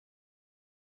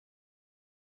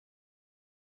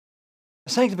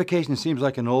Sanctification seems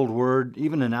like an old word,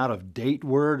 even an out-of-date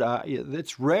word.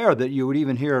 It's rare that you would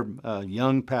even hear a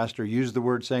young pastor use the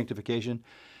word sanctification.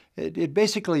 It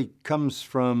basically comes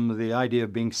from the idea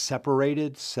of being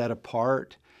separated, set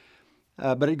apart,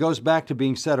 but it goes back to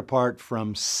being set apart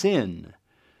from sin.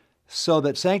 So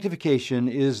that sanctification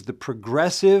is the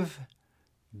progressive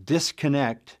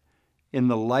disconnect in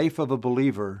the life of a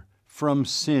believer from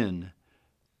sin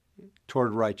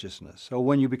toward righteousness. So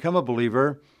when you become a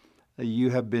believer, you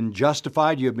have been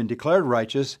justified, you have been declared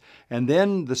righteous, and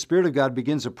then the Spirit of God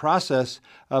begins a process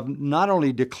of not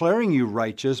only declaring you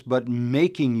righteous, but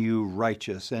making you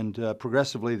righteous. And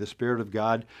progressively, the Spirit of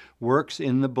God works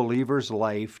in the believer's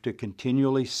life to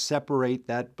continually separate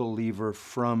that believer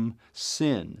from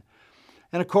sin.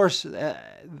 And of course,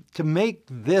 to make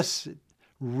this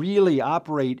really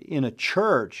operate in a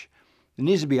church, it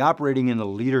needs to be operating in the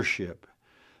leadership.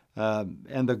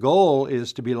 And the goal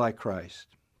is to be like Christ.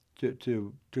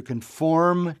 To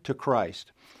conform to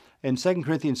Christ. In 2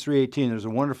 Corinthians 3:18, there's a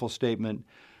wonderful statement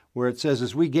where it says,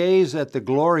 as we gaze at the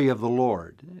glory of the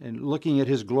Lord, and looking at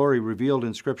His glory revealed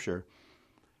in Scripture,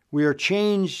 we are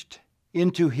changed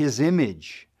into His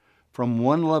image from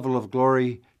one level of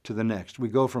glory to the next. We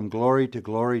go from glory to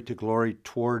glory to glory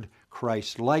toward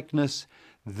Christ's likeness.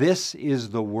 This is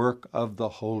the work of the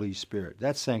Holy Spirit.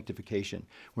 That's sanctification.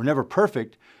 We're never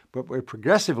perfect, but we're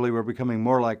becoming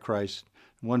more like Christ.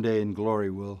 One day in glory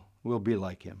we'll be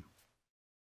like Him.